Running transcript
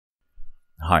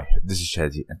Hi, this is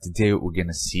Shadi, and today we're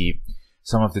gonna see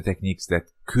some of the techniques that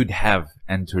could have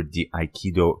entered the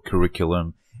Aikido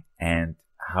curriculum and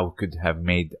how could have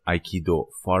made Aikido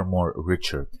far more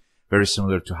richer. Very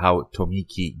similar to how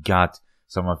Tomiki got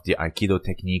some of the Aikido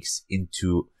techniques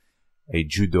into a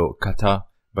Judo kata,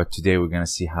 but today we're gonna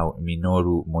see how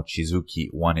Minoru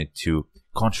Mochizuki wanted to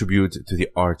contribute to the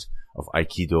art of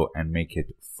Aikido and make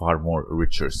it far more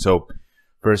richer. So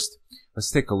first,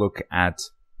 let's take a look at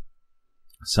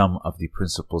some of the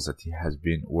principles that he has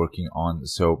been working on.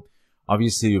 So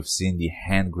obviously you've seen the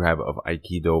hand grab of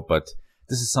Aikido, but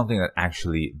this is something that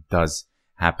actually does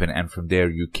happen, and from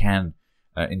there you can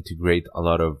integrate a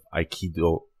lot of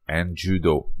Aikido and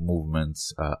Judo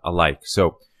movements alike.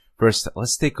 So first,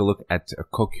 let's take a look at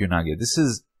Kokyunage. This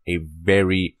is a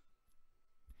very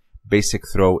basic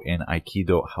throw in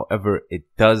Aikido. However, it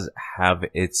does have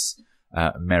its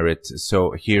merit.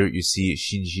 So here you see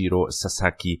Shinjiro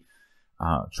Sasaki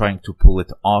trying to pull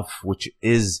it off, which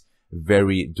is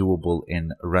very doable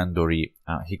in Randori.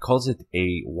 He calls it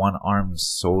a one-arm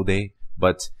sode,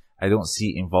 but I don't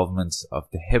see involvements of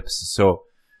the hips, so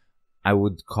I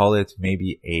would call it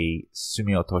maybe a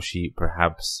sumiotoshi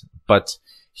perhaps. But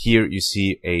here you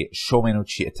see a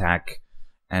shomenuchi attack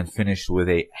and finished with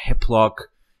a hip lock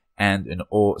and an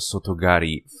o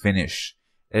sotogari finish.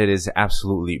 It is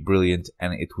absolutely brilliant,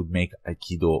 and it would make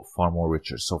Aikido far more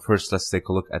richer. So first, let's take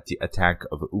a look at the attack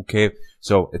of Uke.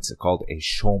 So it's called a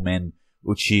Shomen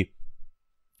Uchi.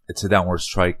 It's a downward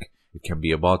strike. It can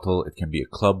be a bottle, it can be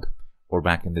a club, or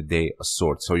back in the day, a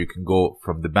sword. So you can go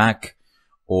from the back,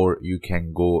 or you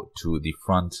can go to the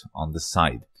front on the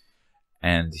side.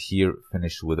 And here,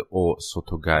 finished with O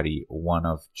Sotogari, one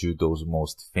of Judo's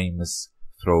most famous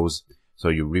throws. So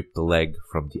you rip the leg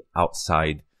from the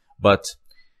outside, but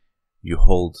you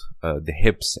hold the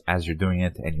hips as you're doing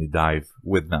it, and you dive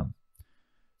with them.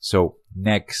 So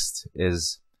next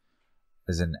is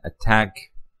an attack.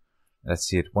 Let's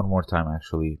see it one more time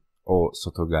actually. O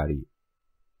Sotogari.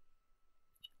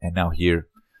 And now here,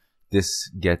 this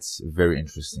gets very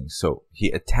interesting. So he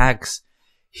attacks,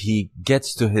 he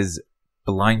gets to his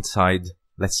blind side.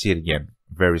 Let's see it again,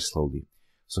 very slowly.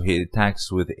 So he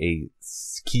attacks with a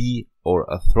ski or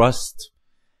a thrust,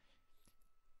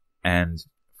 and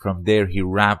from there, he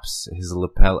wraps his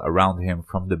lapel around him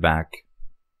from the back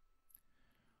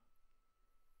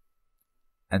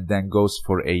and then goes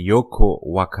for a yoko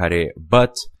wakare.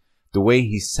 But the way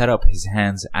he set up his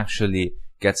hands actually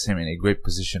gets him in a great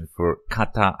position for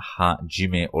kata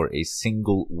hajime, or a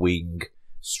single wing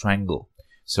strangle.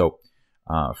 So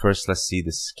first, let's see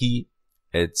the ski.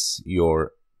 It's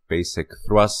your basic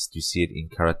thrust. You see it in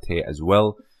karate as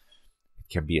well.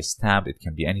 It can be a stab, it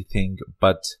can be anything,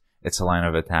 but it's a line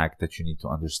of attack that you need to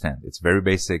understand. It's very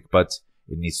basic, but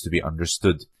it needs to be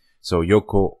understood. So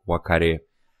yoko wakare,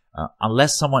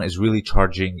 unless someone is really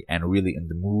charging and really in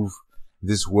the move,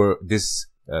 this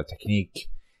technique,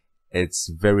 it's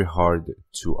very hard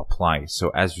to apply.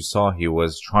 So as you saw, he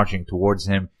was charging towards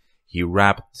him. He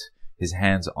wrapped his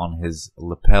hands on his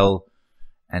lapel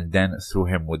and then threw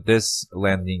him with this,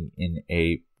 landing in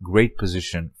a great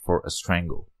position for a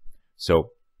strangle.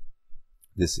 So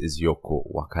this is yoko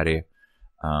wakare,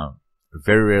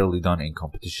 very rarely done in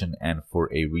competition, and for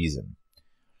a reason.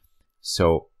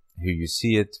 So here you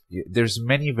see it. There's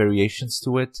many variations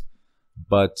to it,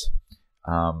 but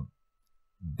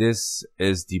this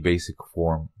is the basic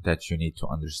form that you need to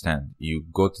understand. You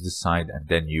go to the side and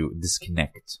then you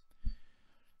disconnect.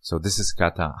 So this is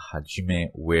kata hajime,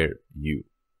 where you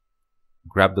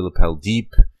grab the lapel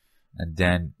deep and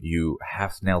then you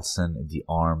half Nelson the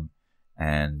arm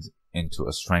and into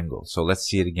a strangle. So let's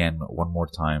see it again one more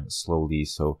time slowly.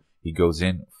 So he goes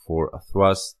in for a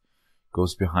thrust,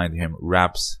 goes behind him,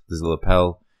 wraps the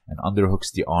lapel and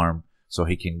underhooks the arm so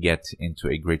he can get into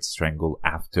a great strangle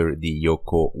after the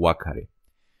yoko wakare.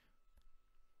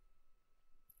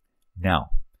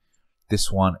 Now,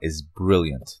 this one is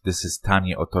brilliant. This is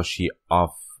Tani Otoshi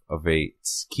off of a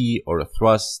ski or a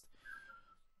thrust,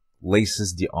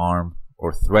 laces the arm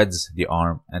or threads the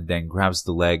arm and then grabs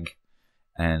the leg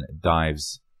and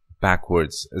dives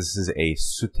backwards. This is a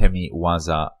sutemi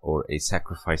waza, or a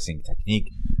sacrificing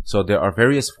technique. So there are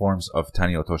various forms of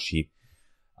Tani Otoshi.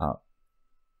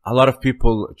 A lot of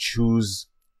people choose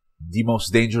the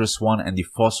most dangerous one and the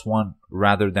false one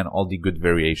rather than all the good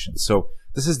variations. So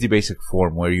this is the basic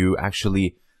form where you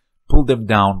actually pull them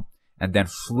down and then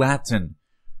flatten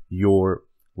your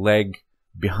leg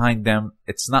behind them.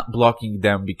 It's not blocking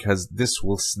them because this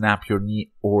will snap your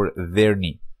knee or their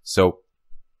knee. So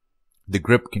the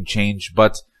grip can change,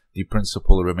 but the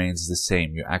principle remains the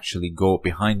same. You actually go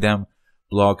behind them,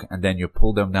 block, and then you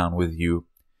pull them down with you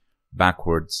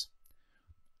backwards.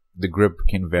 The grip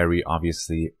can vary,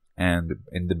 obviously, and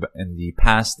in the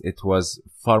past it was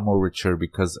far more richer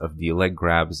because of the leg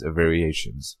grabs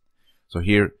variations. So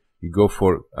here you go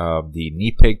for the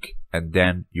knee pick, and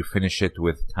then you finish it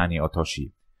with tani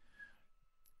otoshi.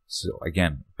 So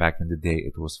again, back in the day,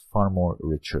 it was far more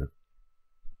richer.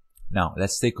 Now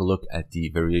let's take a look at the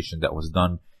variation that was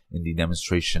done in the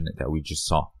demonstration that we just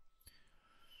saw.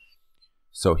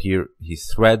 So here he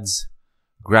threads,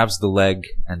 grabs the leg,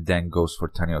 and then goes for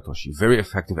tani otoshi. Very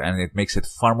effective, and it makes it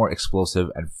far more explosive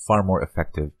and far more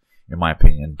effective, in my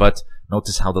opinion. But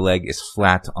notice how the leg is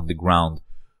flat on the ground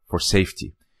for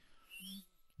safety.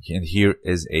 And here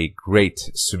is a great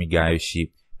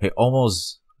sumigaeshi. He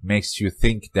almost makes you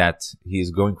think that he is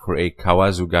going for a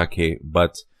kawazugake,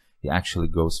 but he actually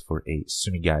goes for a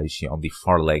sumigaeshi on the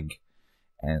far leg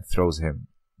and throws him.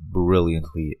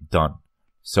 Brilliantly done.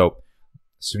 So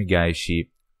sumigaeshi,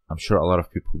 I'm sure a lot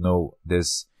of people know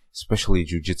this, especially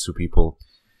jiu-jitsu people.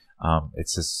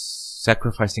 It's a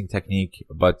sacrificing technique,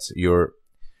 but your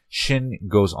shin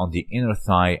goes on the inner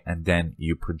thigh and then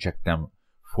you project them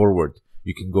forward.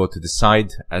 You can go to the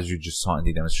side, as you just saw in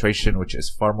the demonstration, which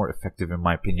is far more effective in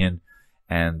my opinion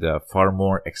and far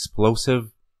more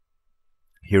explosive.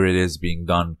 Here it is being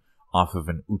done off of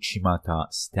an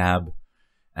uchimata stab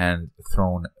and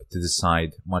thrown to the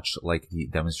side, much like the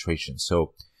demonstration.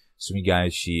 So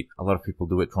sumigaeshi, a lot of people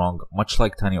do it wrong, much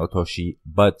like tani otoshi,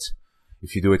 but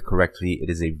if you do it correctly, it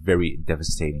is a very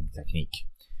devastating technique.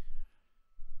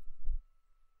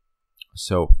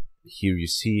 So here you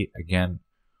see again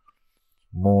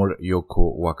more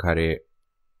yoko wakare,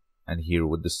 and here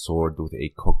with the sword with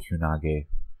a kokyunage,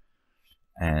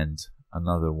 and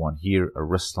another one here, a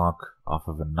wrist lock off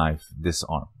of a knife,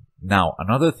 disarm. Now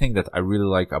another thing that I really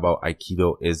like about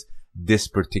Aikido is this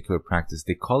particular practice.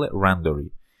 They call it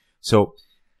randori. So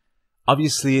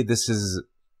obviously this is,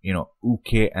 you know,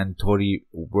 uke and tori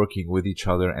working with each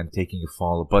other and taking a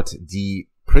fall, but the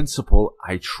principle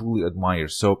I truly admire.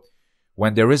 So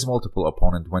when there is multiple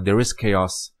opponent, when there is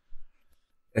chaos,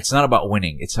 it's not about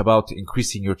winning. It's about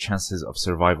increasing your chances of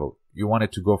survival. You want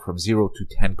it to go from 0 to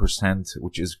 10%,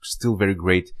 which is still very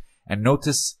great. And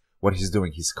notice what he's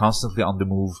doing. He's constantly on the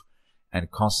move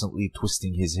and constantly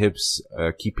twisting his hips,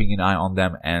 keeping an eye on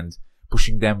them and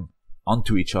pushing them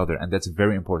onto each other. And that's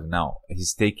very important. Now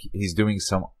he's doing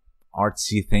some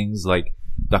artsy things like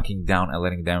ducking down and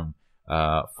letting them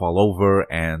fall over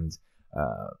and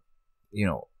you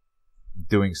know,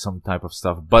 doing some type of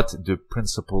stuff, but the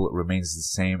principle remains the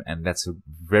same, and that's a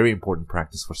very important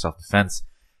practice for self-defense,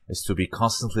 is to be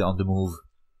constantly on the move,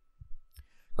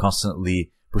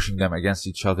 constantly pushing them against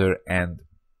each other, and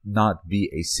not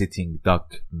be a sitting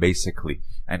duck, basically,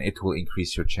 and it will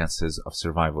increase your chances of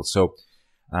survival. So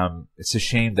it's a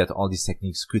shame that all these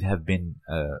techniques could have been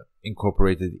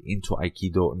incorporated into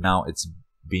Aikido. Now it's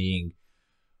being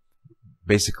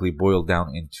basically boiled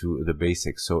down into the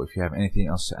basics. So if you have anything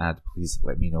else to add, please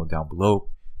let me know down below.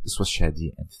 This was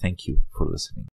Shadi, and thank you for listening.